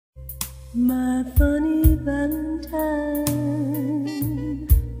My funny Valentine,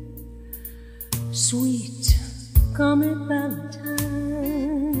 sweet comic Valentine,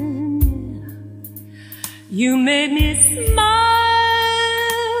 you made me smile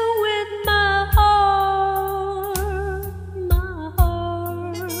with my heart, my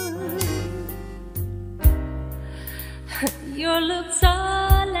heart. Your looks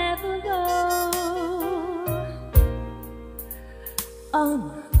are laughable,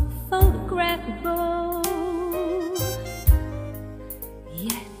 unphotographable,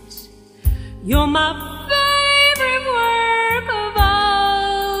 yet you're my favorite work of art.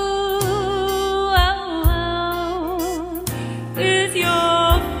 Is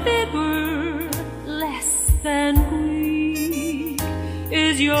your figure less than Greek?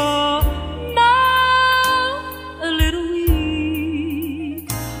 Is your mouth a little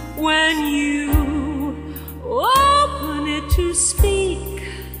weak when you open it to speak?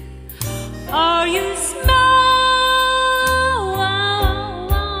 Are you small?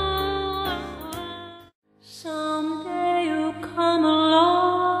 Someday you'll come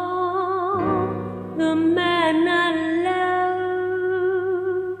along, the man I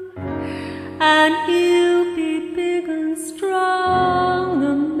love, and he'll be big and strong,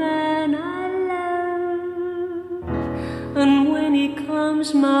 the man I love. And when he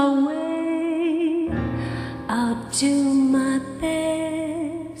comes my way, I'll do my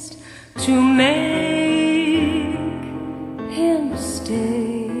best to make him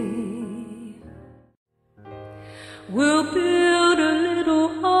stay. We'll build a little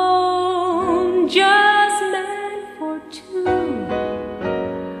home just meant for two,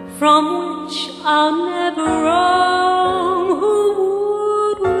 from which I'll never roam. Who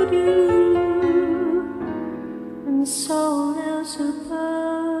would you? And so else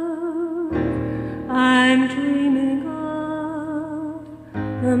above, I'm dreaming of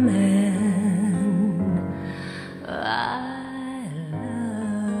the man I love.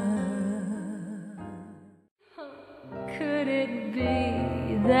 Could it be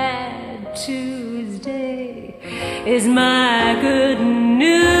that Tuesday is my good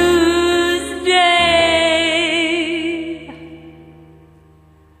news day?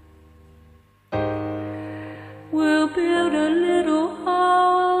 We'll build a little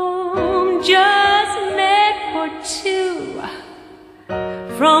home just made for two,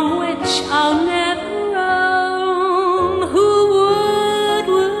 from which I'll never roam. Who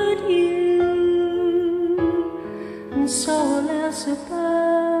would you? And so else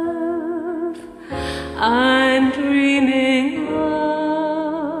above, I'm dreaming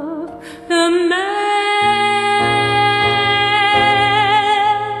of the man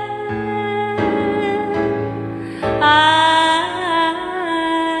I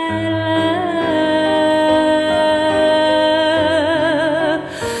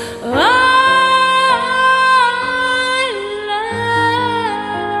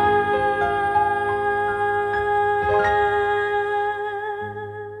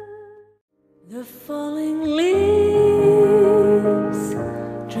The falling leaves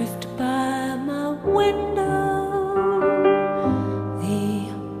drift by my window, the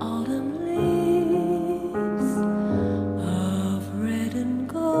autumn leaves of red and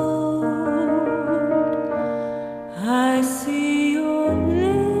gold. I see your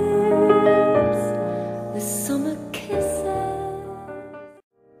lips, the summer kisses.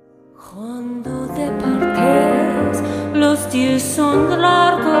 Cuando departes, los días son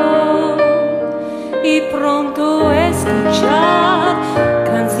largos y pronto escuchar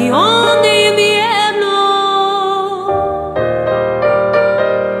canción de invierno.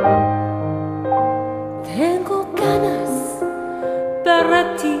 Tengo ganas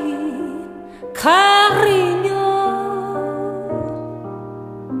para ti, cariño.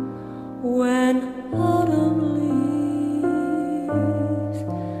 When autumn leaves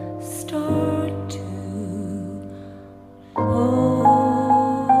start to fall.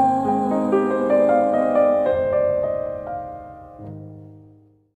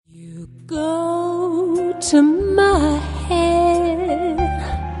 Go to my head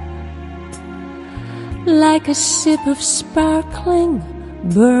like a sip of sparkling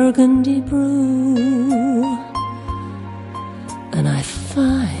burgundy brew, and I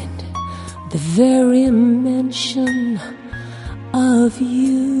find the very mention of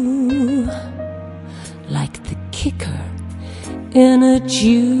you like the kicker in a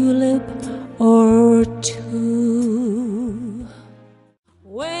julep or two.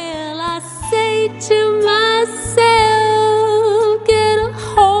 Well, I say to myself, get a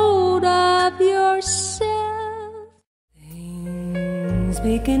hold of yourself. Things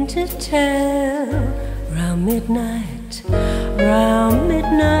begin to tell round midnight, round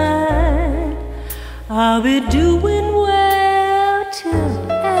midnight. I'll be doing well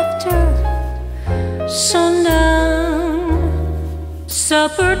till after sundown.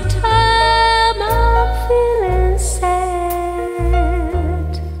 Supper time, I'm feeling sad,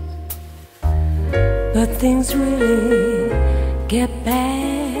 but things really get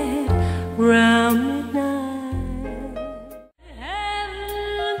bad round midnight.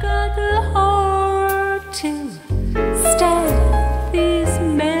 Haven't got the heart to stand these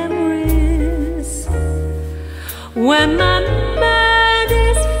memories when my mind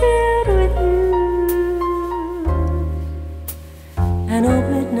is filled with you. And oh,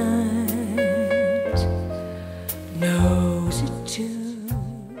 midnight knows it too.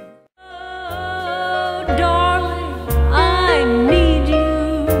 Oh, darling, I need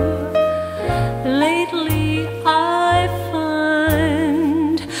you. Lately I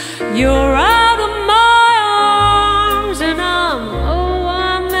find you're out of my arms, and I'm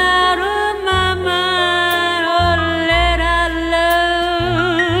out of my mind. Oh, let our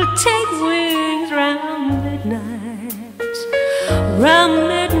love take wings round midnight. Round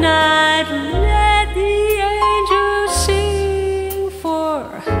midnight, let the angels sing for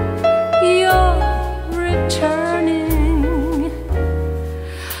your returning.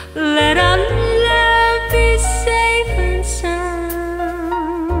 Let our love be safe and sound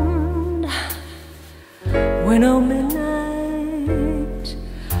when oh, midnight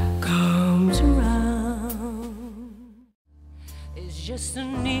comes around. It's just the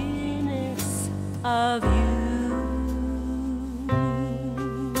nearness of you.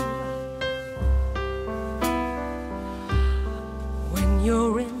 When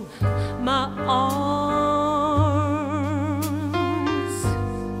you're in my arms,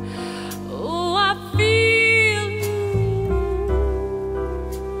 oh, I feel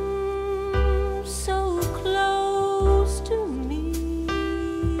so close to me.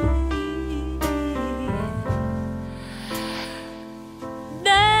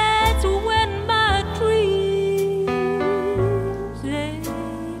 That's when my dreams, they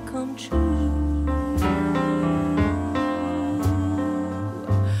come true.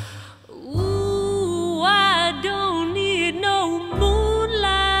 Ooh, I don't need no moonlight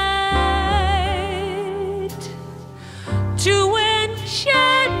to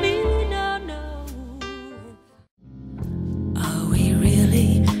enchant me, no, no. Are we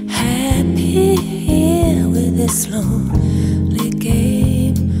really happy here with this lonely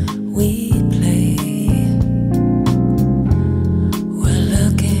game we play? We're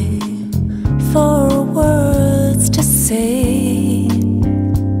looking for words to say,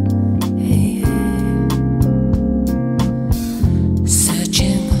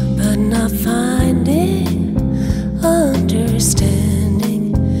 searching but not finding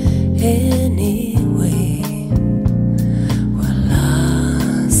understanding anyway. We're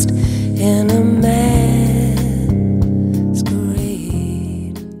lost in a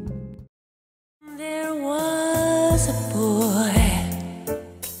masquerade. There was a boy,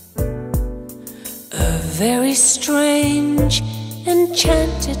 a very strange,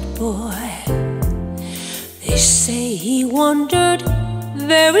 enchanted boy. They say he wandered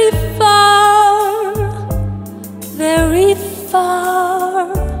very far, very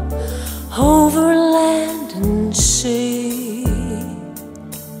far, over land and sea.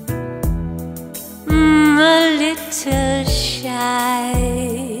 A little shy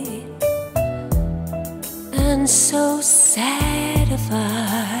and so satisfied,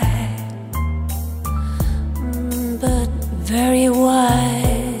 but very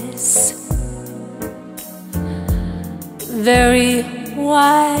wise, very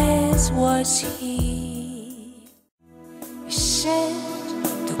wise was he. He said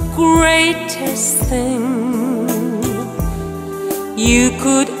the greatest thing you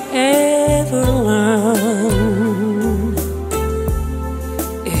could ever learn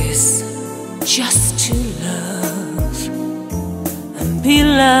is just to love and be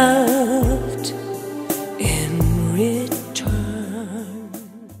loved in return.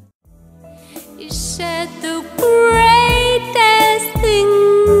 He said the greatest thing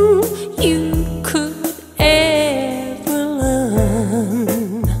you could ever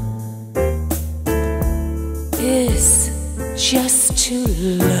learn is just to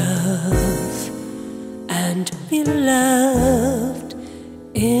love and be loved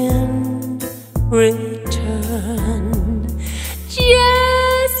in return.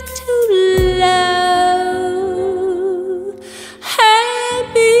 Just to love and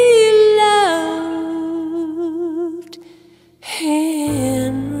be loved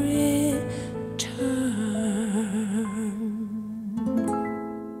in return.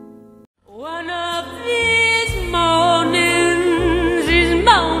 One of these mornings, these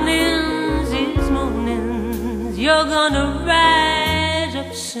mornings, these mornings,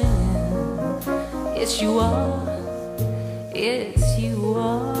 singing. Yes, you are. Yes, you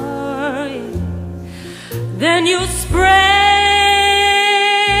are. Yeah. Then you spread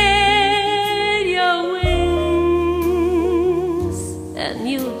your wings and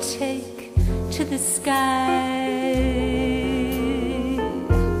you'll take to the sky.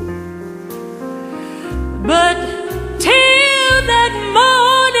 But till that morning,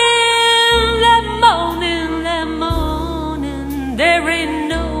 there ain't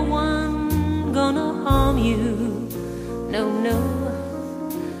no one gonna harm you. No, no,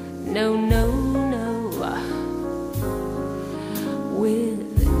 no, no, no. With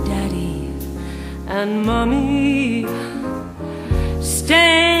Daddy and Mommy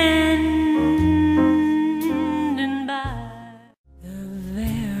standing by. The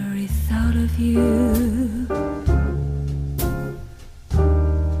very thought of you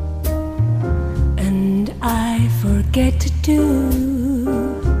and I forget to do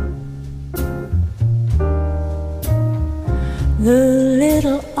the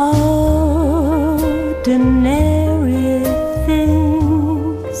little ordinary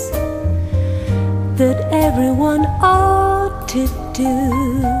things that everyone ought to do.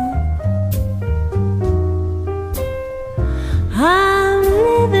 I'm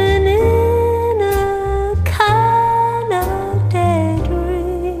living in a kind of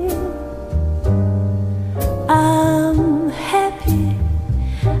daydream. I'm happy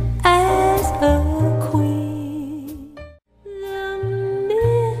as a queen. The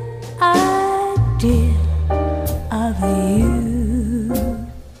mere idea of you,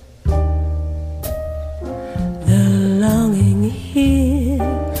 the longing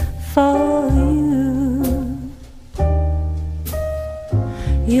here for you,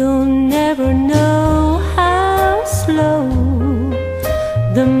 you'll never know how slow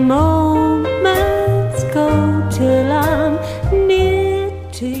the moments go till I'm near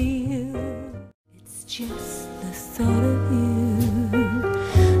to you. It's just the thought of you,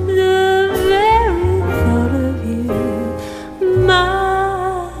 the very thought of you, my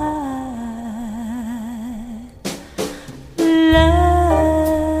love.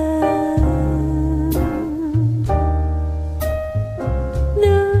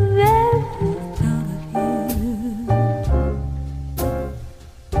 The very thought of you,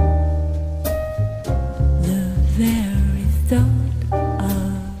 the very thought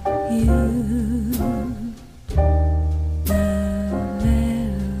of you, the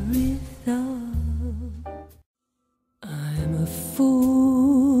very thought. I'm a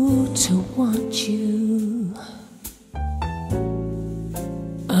fool to want you.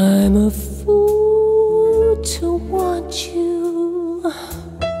 I'm a fool to want you,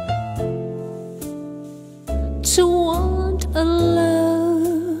 to want a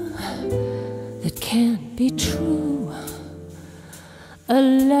love that can't be true, a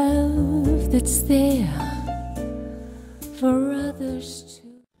love that's there for others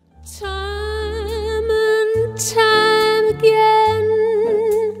too. Time and time again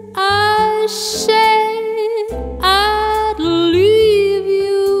I say I'd leave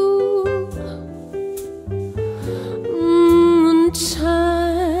you, and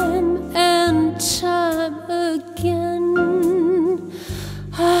time again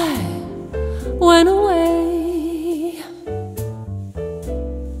I went away.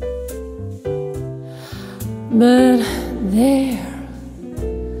 But there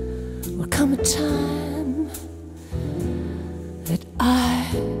will come a time that I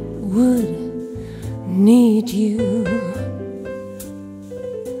would need you,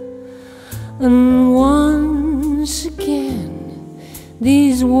 and once again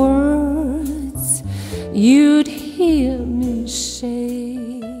these words you'd hear me say.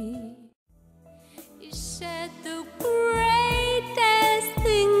 You said the greatest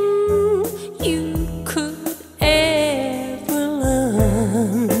thing you could ever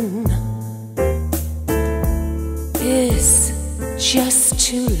learn is just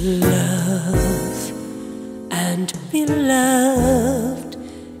to love and be loved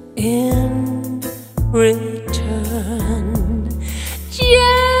in return.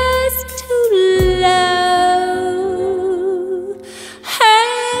 Just to love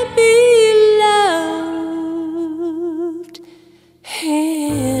and be loved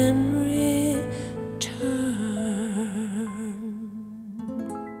in